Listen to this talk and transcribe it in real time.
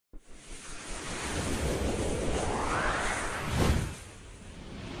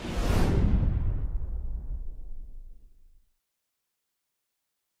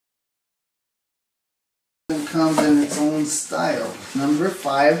comes in its own style. Number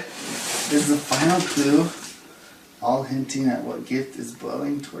 5 is the final clue, all hinting at what gift is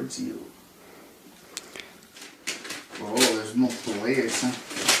blowing towards you. Oh, there's multiple layers, huh?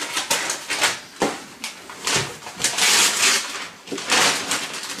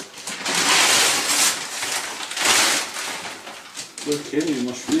 Good kitty, you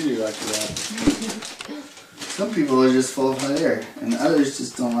must really like that. Some people are just full of hot air, and others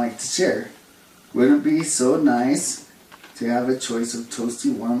just don't like to share. Wouldn't it be so nice to have a choice of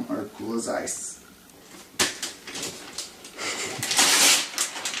toasty, warm, or cool as ice?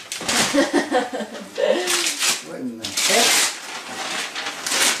 What in the heck?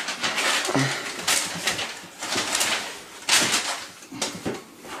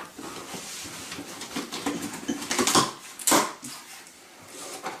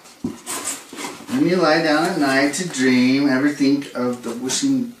 When you lie down at night to dream, ever think of the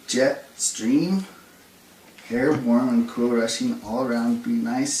wishing jet stream? Hair warm and cool rushing all around. Be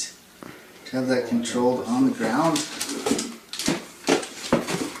nice to have that controlled on the ground.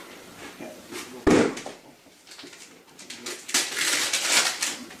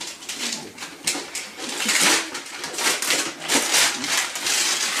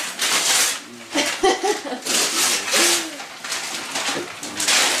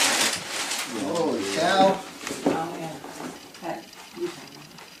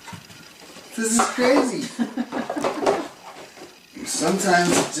 This is crazy. Sometimes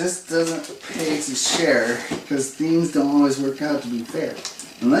it just doesn't pay to share because things don't always work out to be fair.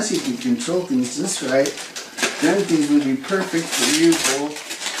 Unless you can control things just right, then things would be perfect for you both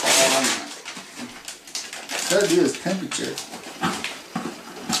all night. All I do is temperature.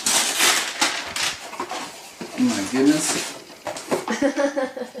 Oh my goodness.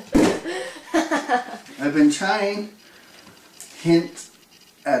 I've been trying. Hint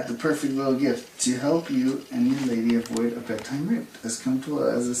at the perfect little gift to help you and your lady avoid a bedtime rift. As comfortable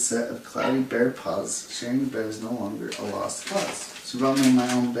as a set of cloudy bare paws, sharing the bed is no longer a lost cause. So brought me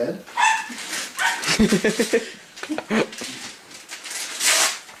my own bed.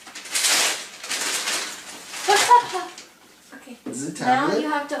 Okay. This is a tablet. Now you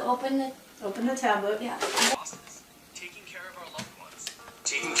have to open the tablet. Yeah. Taking care of our loved ones,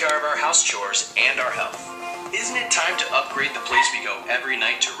 taking care of our house chores and our health. Isn't it time to upgrade the place we go every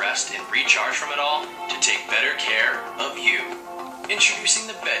night to rest and recharge from it all? To take better care of you. Introducing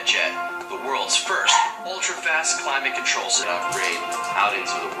the BedJet, the world's first ultra-fast climate control system upgrade out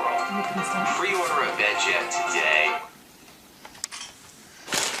into the world. Pre-order a BedJet today.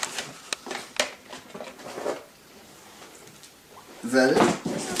 Is that it?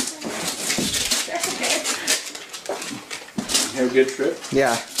 That's okay. Have a good trip.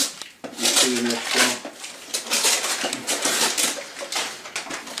 Yeah. See you next time.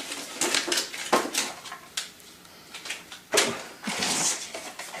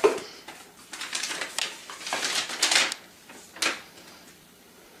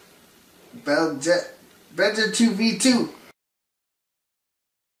 BedJet V2.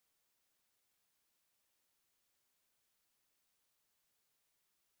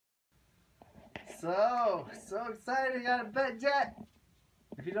 So excited, I got a BedJet.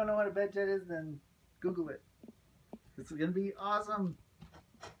 If you don't know what a BedJet is, then Google it. This is gonna be awesome.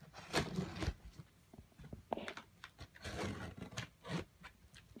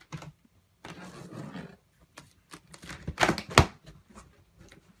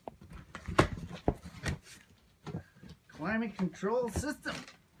 Climate control system.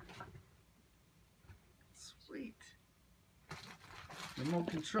 Sweet. Remote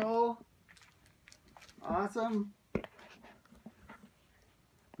control. Awesome.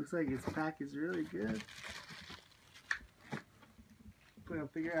 Looks like its pack is really good. We're gonna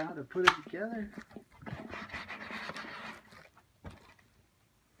figure out how to put it together.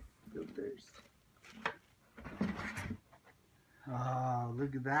 Filters. Oh,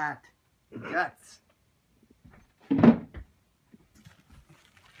 look at that. Guts.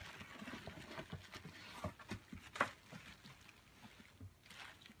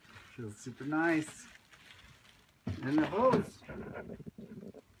 Feels super nice. And the hose.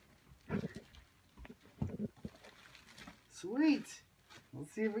 Sweet.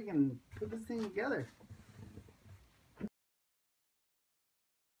 Let's see if we can put this thing together.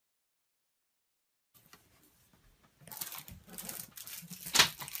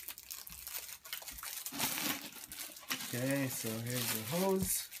 Okay, so here's the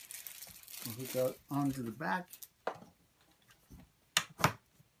hose. We'll hook out onto the back.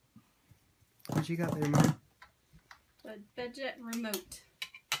 What you got there, Mom? The BedJet remote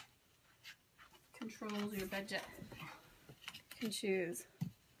controls your BedJet. You can choose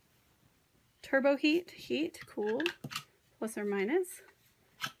turbo heat, cool, plus or minus,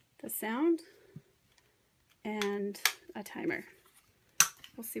 the sound, and a timer.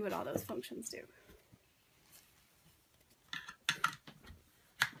 We'll see what all those functions do.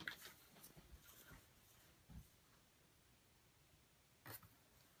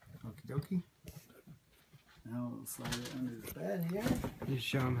 Okie dokie. Now we'll slide it under the bed here. You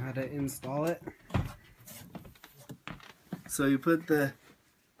show them how to install it. So you put the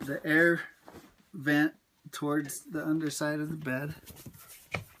air vent towards the underside of the bed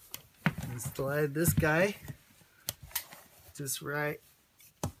and slide this guy just right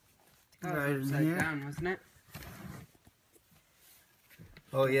in here. Down, wasn't it?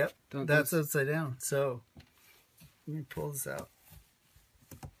 Oh, yep. Don't That's upside down. So let me pull this out.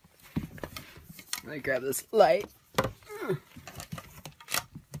 Let me grab this light.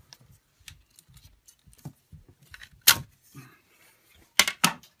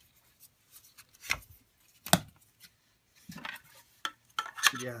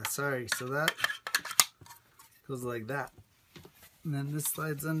 Yeah, sorry. So that goes like that. And then this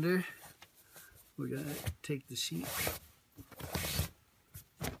slides under. We're going to take the sheet.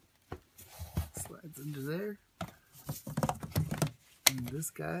 Slides under there. And this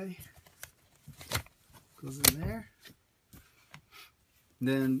guy goes in there.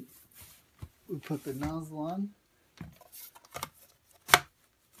 Then we put the nozzle on.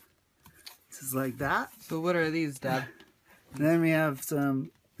 Just like that. So what are these, Dad? And then we have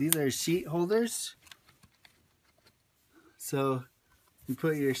these are sheet holders. So you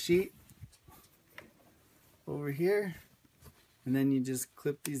put your sheet over here, and then you just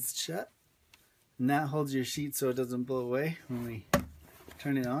clip these shut. And that holds your sheet so it doesn't blow away when we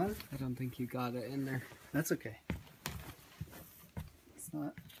turn it on. I don't think you got it in there. That's okay. It's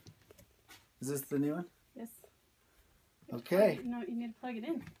not. Is this the new one? Yes. Okay. No, you need to plug it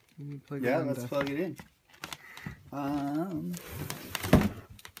in. Yeah, let's plug it in.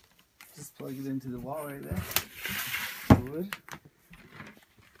 Just plug it into the wall right there. Wood.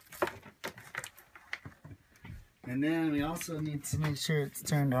 And then we also need to make sure it's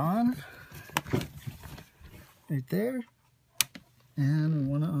turned on. Right there. And we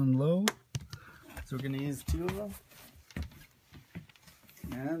want it on low. So we're going to use 2 of them.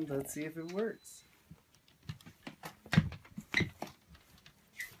 And let's see if it works.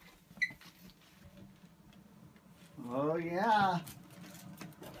 Oh yeah.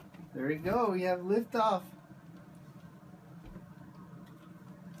 There we go. We have liftoff.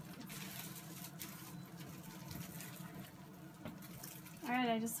 Alright,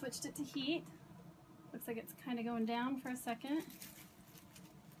 I just switched it to heat. Looks like it's kind of going down for a second.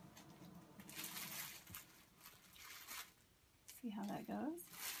 See how that goes.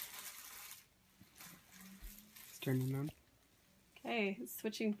 It's turning on. Okay, it's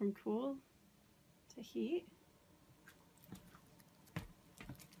switching from cool to heat.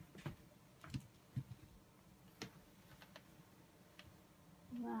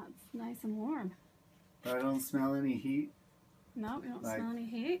 That's nice and warm. I don't smell any heat. No, we don't smell any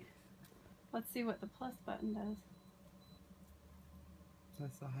heat. Let's see what the plus button does.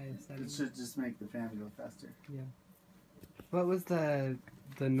 That's the highest setting. It should just make the fan go faster. Yeah. What was the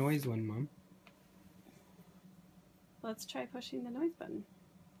noise one, Mom? Let's try pushing the noise button.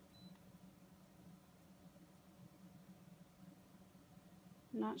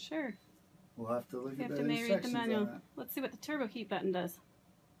 I'm not sure. We'll have to look You at have the to read the instructions manual. on that. Let's see what the turbo heat button does.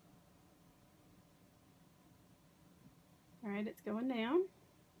 Alright, it's going down.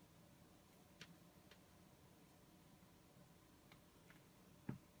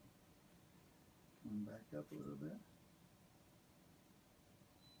 Come back up a little bit.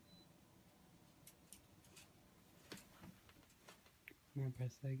 I'm gonna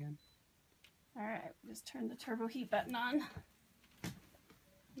press that again. Alright, just turn the turbo heat button on.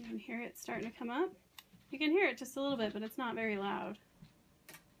 You can hear it starting to come up. You can hear it just a little bit, but it's not very loud.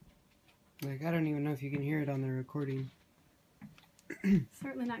 Like, I don't even know if you can hear it on the recording.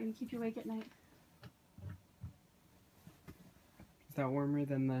 Certainly not going to keep you awake at night. Is that warmer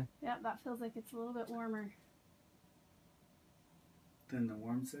than the... Yep, that feels like it's a little bit warmer. Then the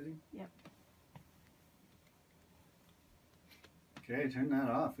warm setting? Yep. Okay, turn that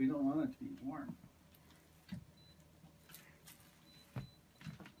off. We don't want it to be warm.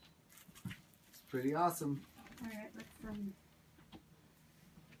 It's pretty awesome. Alright, let's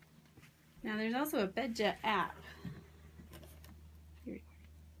Now there's also a BedJet app. Here we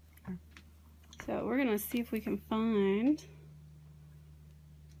go. So we're gonna see if we can find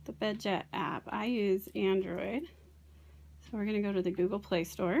the BedJet app. I use Android. So we're gonna go to the Google Play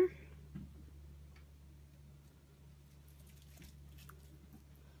Store.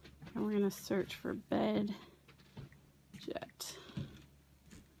 And we're going to search for BedJet.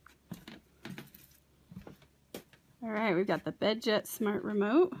 Alright, we've got the BedJet Smart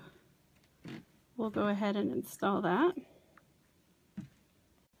Remote. We'll go ahead and install that.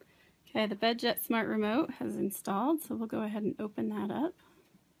 Okay, the BedJet Smart Remote has installed, so we'll go ahead and open that up.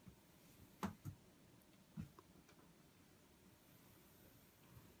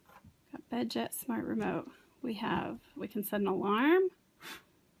 Got BedJet Smart Remote. We can set an alarm.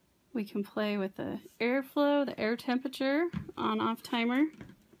 We can play with the airflow, the air temperature, on-off timer.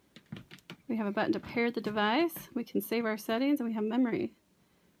 We have a button to pair the device. We can save our settings, and we have memory.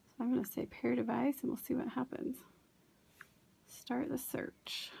 So I'm going to say pair device, and we'll see what happens. Start the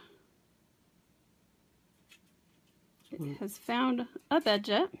search. It has found a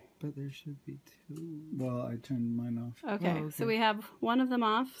BedJet. But there should be two. Well, I turned mine off. Okay, so we have one of them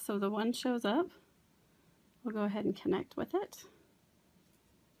off, so the one shows up. We'll go ahead and connect with it.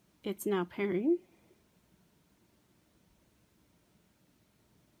 It's now pairing.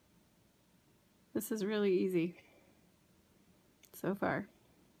 This is really easy so far.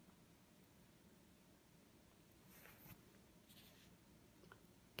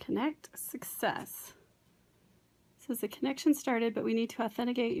 Connect success. Says the connection started, but we need to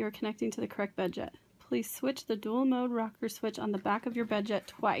authenticate you're connecting to the correct BedJet. Please switch the dual mode rocker switch on the back of your BedJet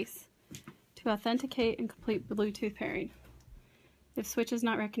twice to authenticate and complete Bluetooth pairing. If switch is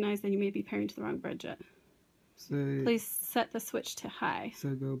not recognized, then you may be pairing to the wrong BedJet. So please set the switch to high. So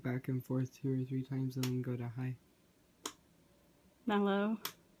go back and forth 2 or 3 times and then go to high. Mellow.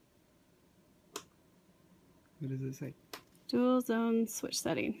 What does it say? Dual zone switch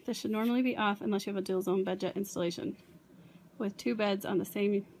setting. This should normally be off unless you have a dual zone BedJet installation with 2 beds on the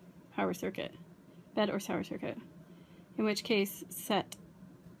same power circuit, bed or power circuit, in which case set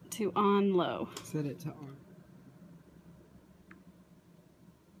to on low. Set it to on.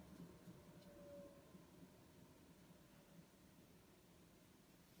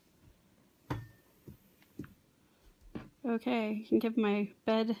 Okay, you can give my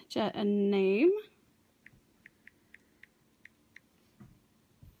BedJet a name.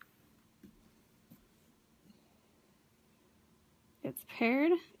 It's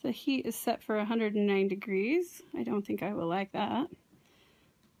paired. The heat is set for 109 degrees. I don't think I will like that.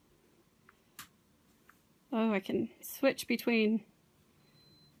 Oh, I can switch between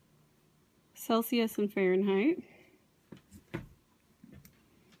Celsius and Fahrenheit.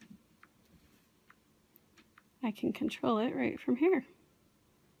 I can control it right from here.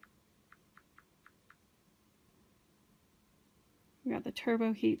 We got the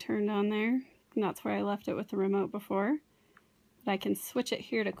turbo heat turned on there, and that's where I left it with the remote before. But I can switch it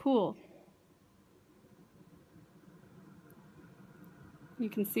here to cool. You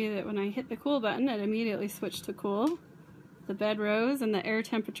can see that when I hit the cool button, it immediately switched to cool. The bed rose and the air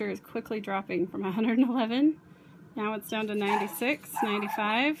temperature is quickly dropping from 111. Now it's down to 96,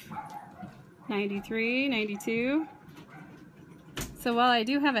 95, 93, 92. So while I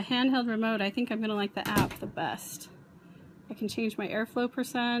do have a handheld remote, I think I'm going to like the app the best. I can change my airflow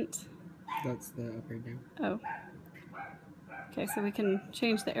percent. That's the up or down. Oh. Okay, so we can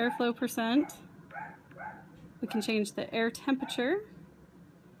change the airflow percent. We can change the air temperature.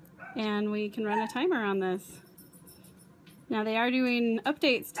 And we can run a timer on this. Now they are doing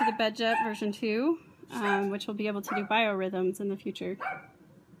updates to the BedJet version 2, which will be able to do biorhythms in the future.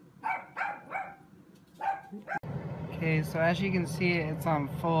 Okay, so as you can see, it's on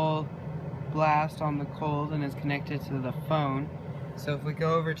full blast on the cold and is connected to the phone. So if we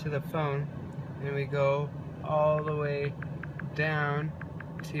go over to the phone and we go all the way down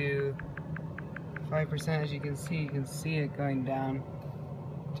to 5%, as you can see it going down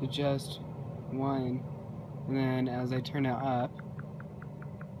to just 1, and then as I turn it up,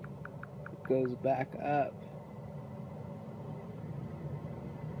 it goes back up.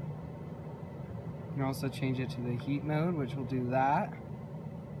 You can also change it to the heat mode, which will do that.